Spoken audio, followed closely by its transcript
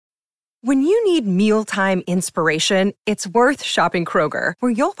When you need mealtime inspiration, it's worth shopping Kroger,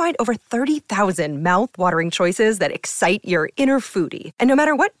 where you'll find over 30,000 mouth-watering choices that excite your inner foodie. And no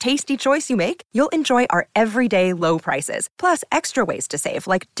matter what tasty choice you make, you'll enjoy our everyday low prices, plus extra ways to save,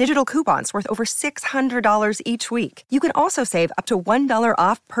 like digital coupons worth over $600 each week. You can also save up to $1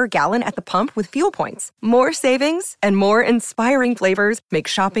 off per gallon at the pump with fuel points. More savings and more inspiring flavors make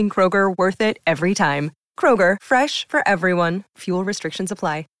shopping Kroger worth it every time. Kroger, fresh for everyone. Fuel restrictions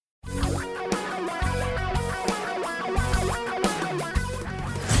apply.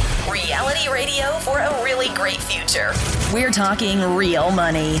 Reality radio for a really great future. We're talking real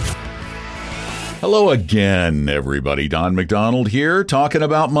money. Hello again, everybody. Don McDonald here, talking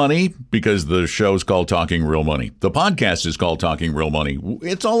about money because the show's called Talking Real Money. The podcast is called Talking Real Money.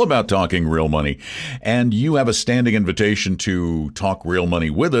 It's all about talking real money. And you have a standing invitation to talk real money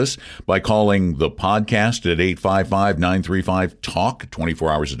with us by calling the podcast at 855-935-TALK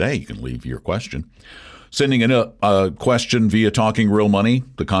 24 hours a day. You can leave your question. Sending in a question via Talking Real Money,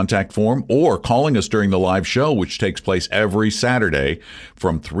 the contact form, or calling us during the live show, which takes place every Saturday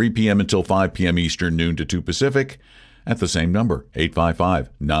from 3 p.m. until 5 p.m. Eastern, noon to 2 Pacific, at the same number,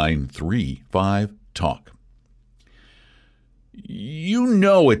 855-935-TALK. You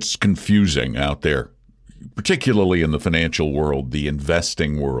know it's confusing out there, particularly in the financial world, the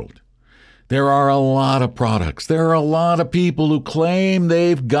investing world. There are a lot of products. There are a lot of people who claim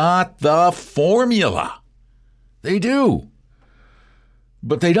they've got the formula. They do.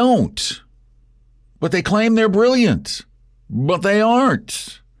 But they don't. But they claim they're brilliant. But they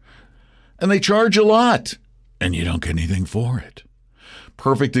aren't. And they charge a lot. And you don't get anything for it.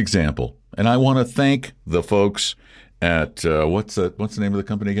 Perfect example. And I want to thank the folks at, what's the name of the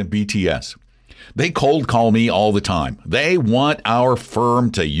company again? BTS. They cold call me all the time. They want our firm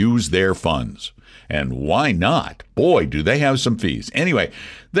to use their funds. And why not? Boy, do they have some fees. Anyway,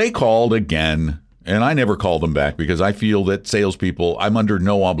 they called again, and I never call them back because I feel that salespeople, I'm under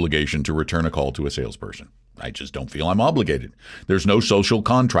no obligation to return a call to a salesperson. I just don't feel I'm obligated. There's no social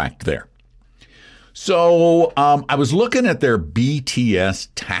contract there. So I was looking at their BTS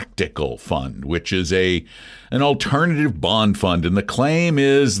Tactical Fund, which is an alternative bond fund. And the claim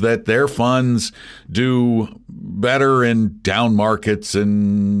is that their funds do better in down markets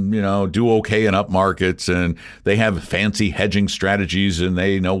and, do okay in up markets. And they have fancy hedging strategies and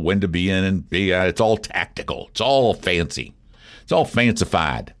they know when to be in and be. It's all tactical. It's all fancy. It's all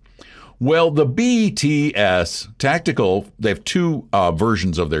fancified. Well, the BTS Tactical, they have two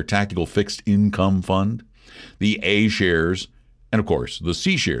versions of their Tactical Fixed Income Fund, the A shares, and of course, the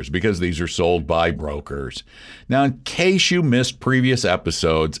C shares, because these are sold by brokers. Now, in case you missed previous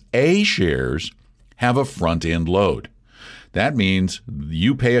episodes, A shares have a front-end load. That means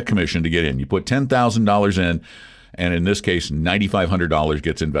you pay a commission to get in. You put $10,000 in, and in this case, $9,500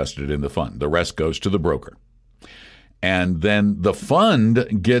 gets invested in the fund. The rest goes to the broker. And then the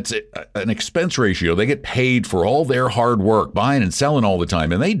fund gets an expense ratio. They get paid for all their hard work, buying and selling all the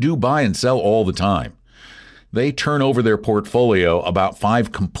time. And they do buy and sell all the time. They turn over their portfolio about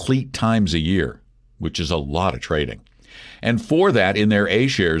 5 complete times a year, which is a lot of trading. And for that, in their A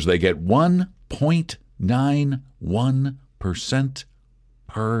shares, they get 1.91%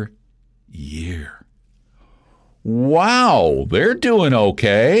 per year. Wow, they're doing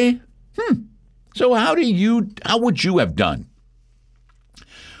okay. So how would you have done?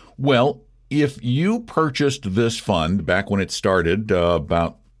 Well, if you purchased this fund back when it started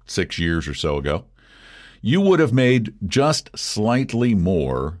about 6 years or so ago, you would have made just slightly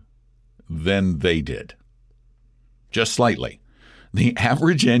more than they did. Just slightly. The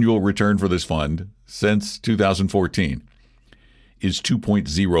average annual return for this fund since 2014 is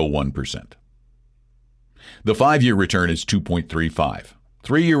 2.01%. The 5-year return is 2.35%.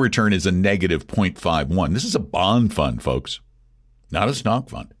 3-year return is a negative 0.51. This is a bond fund, folks, not a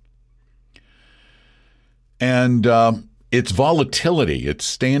stock fund. And its volatility, its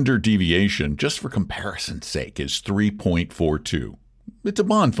standard deviation, just for comparison's sake, is 3.42. It's a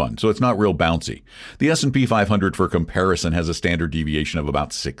bond fund, so it's not real bouncy. The S&P 500, for comparison, has a standard deviation of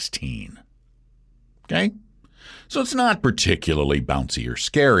about 16. Okay? So it's not particularly bouncy or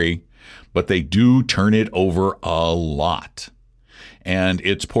scary, but they do turn it over a lot. And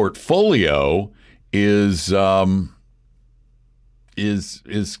its portfolio is kind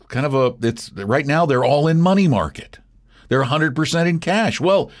of it's right now they're all in money market. They're 100% in cash.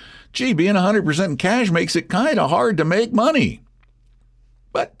 Well, being 100% in cash makes it kind of hard to make money.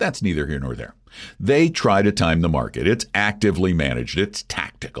 But that's neither here nor there. They try to time the market. It's actively managed. It's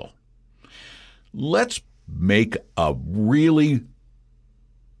tactical. Let's make a really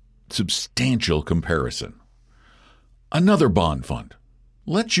substantial comparison. Another bond fund,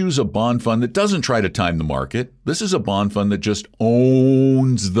 Let's use a bond fund that doesn't try to time the market. This is a bond fund that just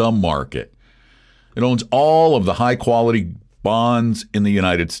owns the market. It owns all of the high-quality bonds in the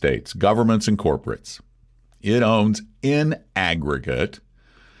United States, governments and corporates. It owns in aggregate.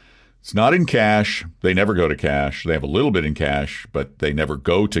 It's not in cash. They never go to cash. They have a little bit in cash, but they never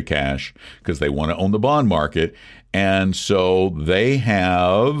go to cash because they want to own the bond market. And so they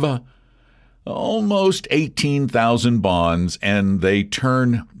have almost 18,000 bonds, and they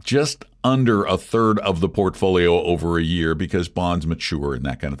turn just under a third of the portfolio over a year because bonds mature and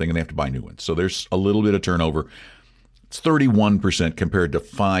that kind of thing, and they have to buy new ones. So there's a little bit of turnover. It's 31% compared to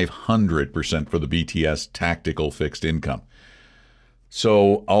 500% for the BTS Tactical Fixed Income.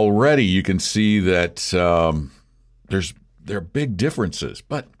 So already you can see that there are big differences.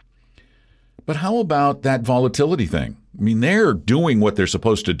 But how about that volatility thing? I mean, they're doing what they're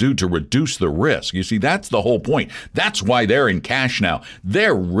supposed to do to reduce the risk. You see, that's the whole point. That's why they're in cash now.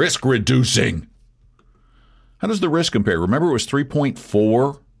 They're risk reducing. How does the risk compare? Remember, it was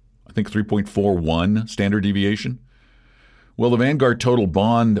 3.4, I think 3.41 standard deviation. Well, the Vanguard Total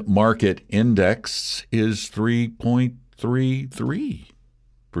Bond Market Index is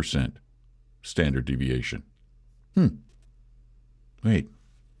 3.33% standard deviation. Wait,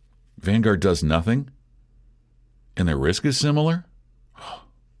 Vanguard does nothing? And their risk is similar?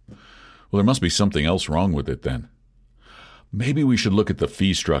 Well, there must be something else wrong with it then. Maybe we should look at the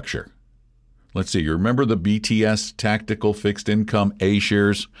fee structure. Let's see. You remember the BTS Tactical Fixed Income A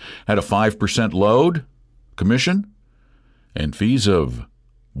shares had a 5% load commission and fees of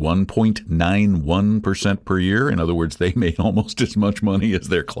 1.91% per year. In other words, they made almost as much money as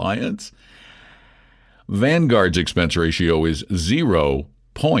their clients. Vanguard's expense ratio is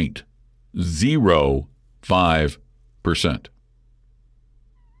 0.05%.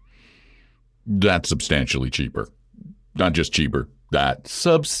 That's substantially cheaper. Not just cheaper, that's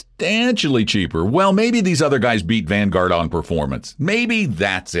substantially cheaper. Well, maybe these other guys beat Vanguard on performance. Maybe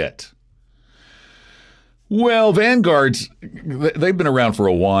that's it. Well, Vanguard's, they've been around for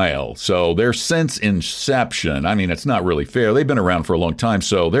a while, so they're since inception. I mean, it's not really fair. They've been around for a long time,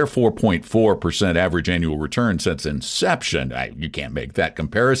 so their 4.4% average annual return since inception. You can't make that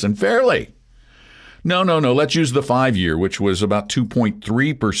comparison fairly. No. Let's use the 5-year, which was about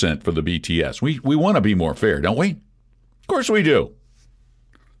 2.3% for the BTS. We want to be more fair, don't we? Of course we do.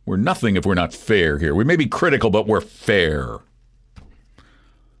 We're nothing if we're not fair here. We may be critical, but we're fair.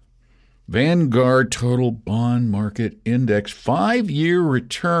 Vanguard Total Bond Market Index 5-year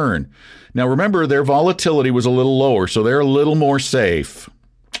return. Now remember, their volatility was a little lower, so they're a little more safe.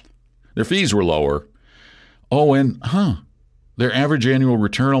 Their fees were lower. Oh, and their average annual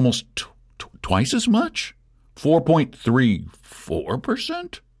return almost twice as much?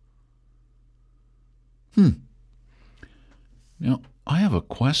 4.34%? Now, I have a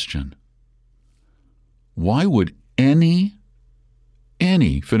question. Why would any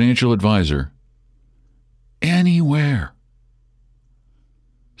financial advisor anywhere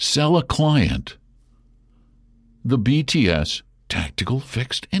sell a client the BTS Tactical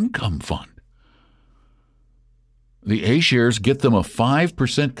Fixed Income Fund? The A shares get them a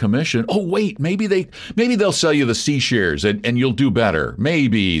 5% commission. Oh, wait, maybe they'll sell you the C shares and you'll do better.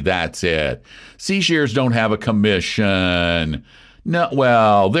 Maybe that's it. C shares don't have a commission. No,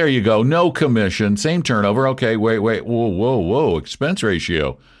 well, there you go. No commission, same turnover. Okay, wait. Whoa. Expense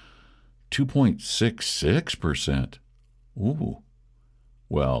ratio, 2.66%. Ooh.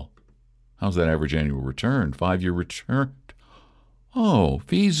 Well, how's that average annual return? 5-year return. Oh,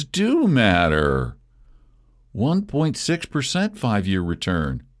 fees do matter. 1.6% 5-year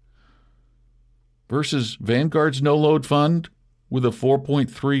return versus Vanguard's no-load fund with a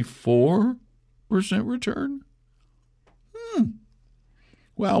 4.34% return.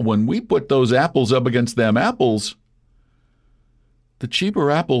 Well, when we put those apples up against them apples, the cheaper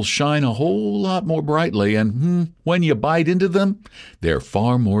apples shine a whole lot more brightly, and when you bite into them, they're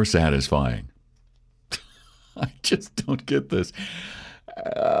far more satisfying. I just don't get this.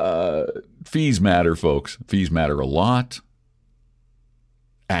 Fees matter, folks. Fees matter a lot.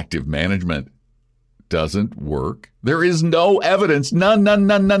 Active management doesn't work. There is no evidence. None.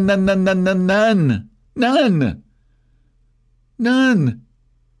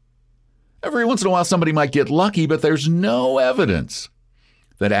 Every once in a while, somebody might get lucky, but there's no evidence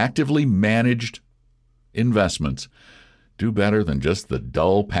that actively managed investments do better than just the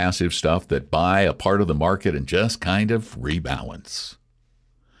dull, passive stuff that buy a part of the market and just kind of rebalance.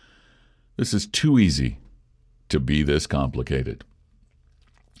 This is too easy to be this complicated.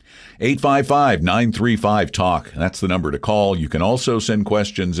 855-935-TALK. That's the number to call. You can also send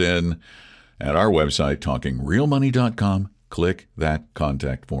questions in at our website, talkingrealmoney.com. Click that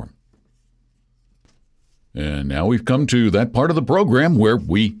contact form. And now we've come to that part of the program where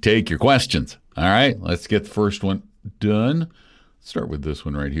we take your questions. All right, let's get the first one done. Start with this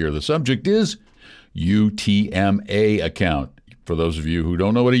one right here. The subject is UTMA account. For those of you who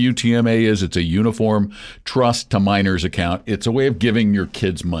don't know what a UTMA is, it's a Uniform Trust to Minors account. It's a way of giving your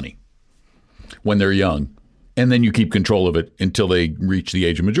kids money when they're young, and then you keep control of it until they reach the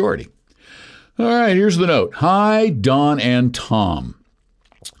age of majority. All right, here's the note. Hi, Don and Tom.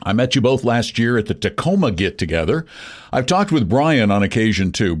 I met you both last year at the Tacoma get-together. I've talked with Brian on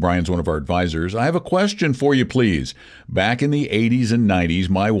occasion, too. Brian's one of our advisors. I have a question for you, please. Back in the 80s and 90s,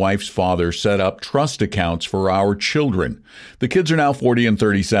 my wife's father set up trust accounts for our children. The kids are now 40 and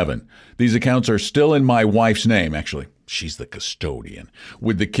 37. These accounts are still in my wife's name. Actually, she's the custodian,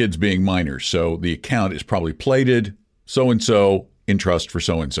 with the kids being minors. So the account is probably plated so-and-so in trust for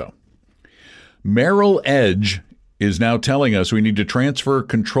so-and-so. Merrill Edge is now telling us we need to transfer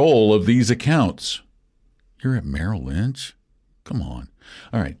control of these accounts. You're at Merrill Lynch? Come on.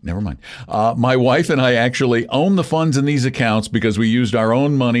 All right, never mind. My wife and I actually own the funds in these accounts because we used our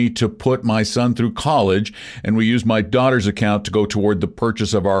own money to put my son through college, and we used my daughter's account to go toward the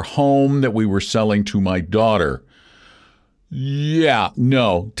purchase of our home that we were selling to my daughter. Yeah,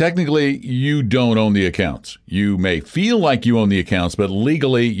 no. Technically, you don't own the accounts. You may feel like you own the accounts, but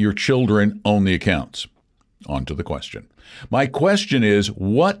legally, your children own the accounts. On to the question. My question is,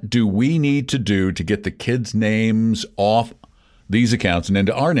 what do we need to do to get the kids' names off these accounts and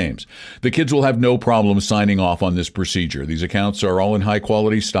into our names? The kids will have no problem signing off on this procedure. These accounts are all in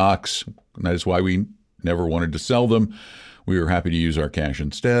high-quality stocks. And that is why we never wanted to sell them. We were happy to use our cash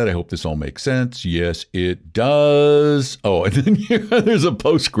instead. I hope this all makes sense. Yes, it does. Oh, and then there's a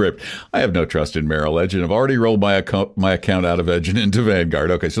postscript. I have no trust in Merrill Edge and have already rolled my account out of Edge and into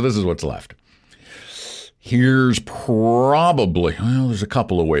Vanguard. Okay, so this is what's left. Here's probably, well, there's a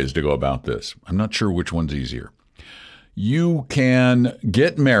couple of ways to go about this. I'm not sure which one's easier. You can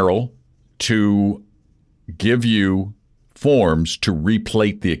get Merrill to give you forms to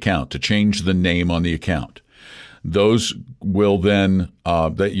replate the account, to change the name on the account. Those will then,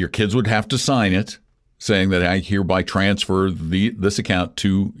 that your kids would have to sign it, saying that I hereby transfer this account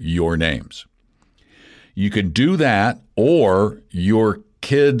to your names. You could do that, or your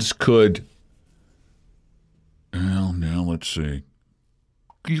kids could, well, now let's see.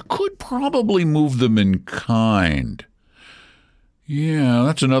 You could probably move them in kind. Yeah,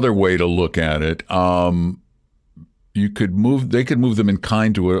 that's another way to look at it. They could move them in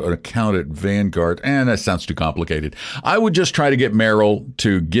kind to an account at Vanguard. And that sounds too complicated. I would just try to get Merrill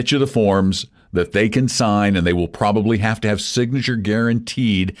to get you the forms that they can sign, and they will probably have to have signature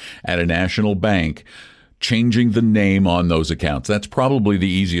guaranteed at a national bank, changing the name on those accounts. That's probably the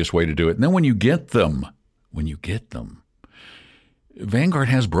easiest way to do it. And then when you get them, Vanguard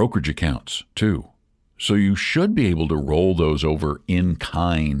has brokerage accounts too. So you should be able to roll those over in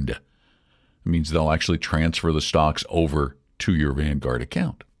kind. It means they'll actually transfer the stocks over to your Vanguard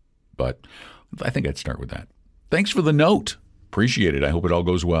account. But I think I'd start with that. Thanks for the note. Appreciate it. I hope it all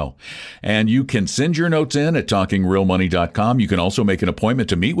goes well. And you can send your notes in at talkingrealmoney.com. You can also make an appointment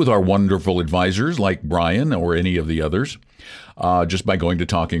to meet with our wonderful advisors like Brian or any of the others just by going to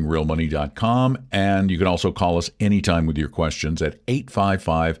talkingrealmoney.com. And you can also call us anytime with your questions at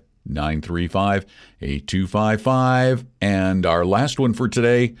 855-935-8255. And our last one for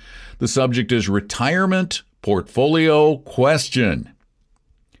today, the subject is retirement portfolio question.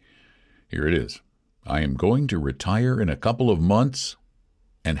 Here it is. I am going to retire in a couple of months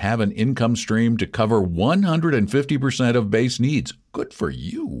and have an income stream to cover 150% of base needs. Good for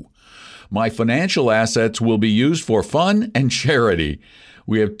you. My financial assets will be used for fun and charity.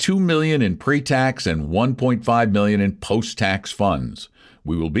 We have $2 million in pre-tax and $1.5 million in post-tax funds.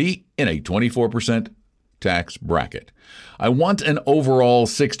 We will be in a 24% tax bracket. I want an overall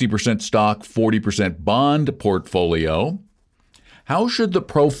 60% stock, 40% bond portfolio. How should the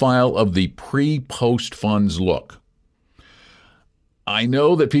profile of the pre-post funds look? I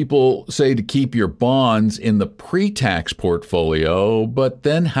know that people say to keep your bonds in the pre-tax portfolio, but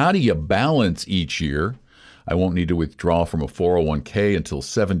then how do you balance each year? I won't need to withdraw from a 401k until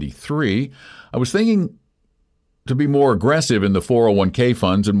 73. I was thinking to be more aggressive in the 401k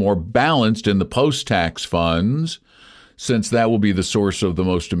funds and more balanced in the post-tax funds, since that will be the source of the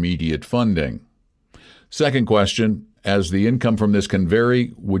most immediate funding. Second question, as the income from this can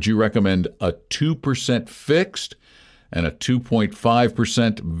vary, would you recommend a 2% fixed and a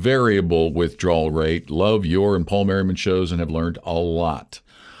 2.5% variable withdrawal rate? Love your and Paul Merriman shows and have learned a lot.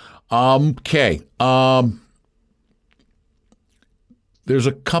 Okay. there's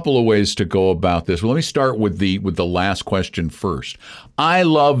a couple of ways to go about this. Well, let me start with the last question first. I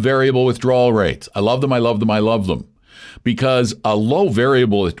love variable withdrawal rates. I love them. I love them. I love them. Because a low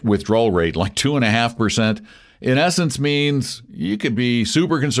variable withdrawal rate, like 2.5%, in essence means you could be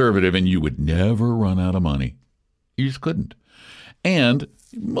super conservative and you would never run out of money. You just couldn't. And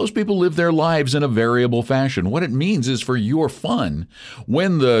most people live their lives in a variable fashion. What it means is for your fun,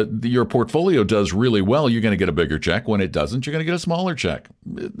 when your portfolio does really well, you're going to get a bigger check. When it doesn't, you're going to get a smaller check.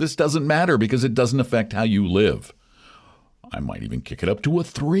 This doesn't matter because it doesn't affect how you live. I might even kick it up to a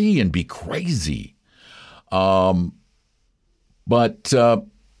 3 and be crazy.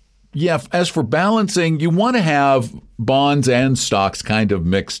 Yeah, as for balancing, you want to have bonds and stocks kind of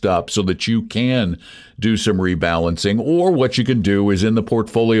mixed up so that you can do some rebalancing. Or what you can do is in the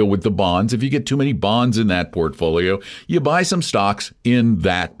portfolio with the bonds, if you get too many bonds in that portfolio, you buy some stocks in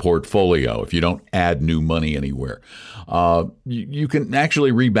that portfolio if you don't add new money anywhere. You can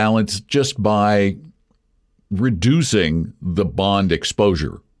actually rebalance just by reducing the bond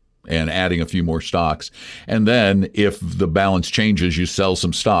exposure and adding a few more stocks. And then if the balance changes, you sell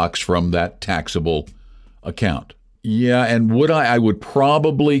some stocks from that taxable account. Yeah, and I would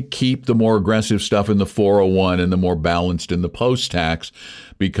probably keep the more aggressive stuff in the 401 and the more balanced in the post-tax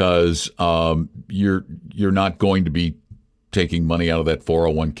because you're not going to be taking money out of that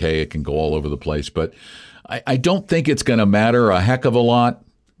 401k. It can go all over the place. But I don't think it's going to matter a heck of a lot,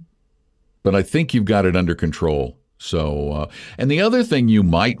 but I think you've got it under control. So, and the other thing you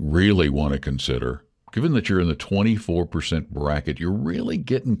might really want to consider, given that you're in the 24% bracket, you're really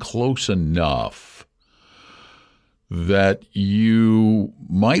getting close enough that you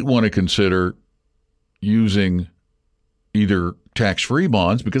might want to consider using either tax-free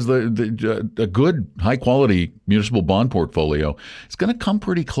bonds, because a good high-quality municipal bond portfolio is going to come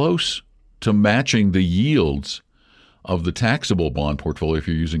pretty close to matching the yields of the taxable bond portfolio if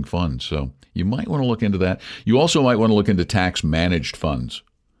you're using funds. So you might want to look into that. You also might want to look into tax-managed funds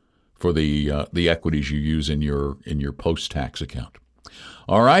for the equities you use in your post-tax account.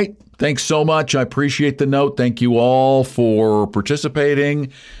 All right. Thanks so much. I appreciate the note. Thank you all for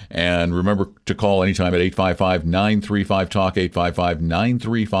participating. And remember to call anytime at 855-935-TALK,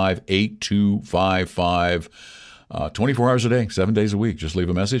 855-935-8255. 24 hours a day, 7 days a week. Just leave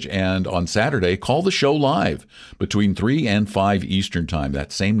a message. And on Saturday, call the show live between 3 and 5 Eastern Time.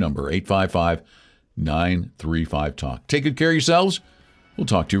 That same number, 855-935-TALK. Take good care of yourselves. We'll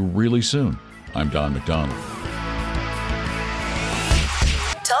talk to you really soon. I'm Don McDonald.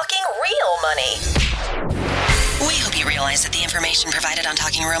 Talking Real Money. We hope you realize that the information provided on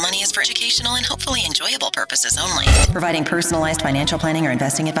Talking Real Money is for educational and hopefully enjoyable purposes only. Providing personalized financial planning or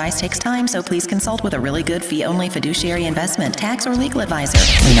investing advice takes time, so please consult with a really good fee-only fiduciary investment, tax, or legal advisor.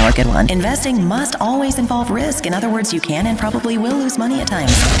 We know a good one. Investing must always involve risk. In other words, you can and probably will lose money at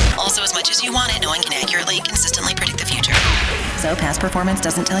times. Also, as much as you want it, no one can accurately, consistently predict the future. So past performance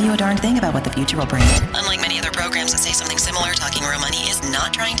doesn't tell you a darn thing about what the future will bring. Unlike many other programs that say something similar, Talking Real Money is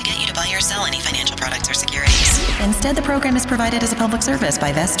not trying to get you to buy or sell any financial products or securities. Instead, the program is provided as a public service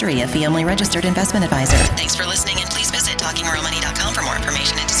by Vestry, a fee-only registered investment advisor. Thanks for listening, and please visit TalkingRealMoney.com for more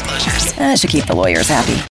information and disclosures. That should keep the lawyers happy.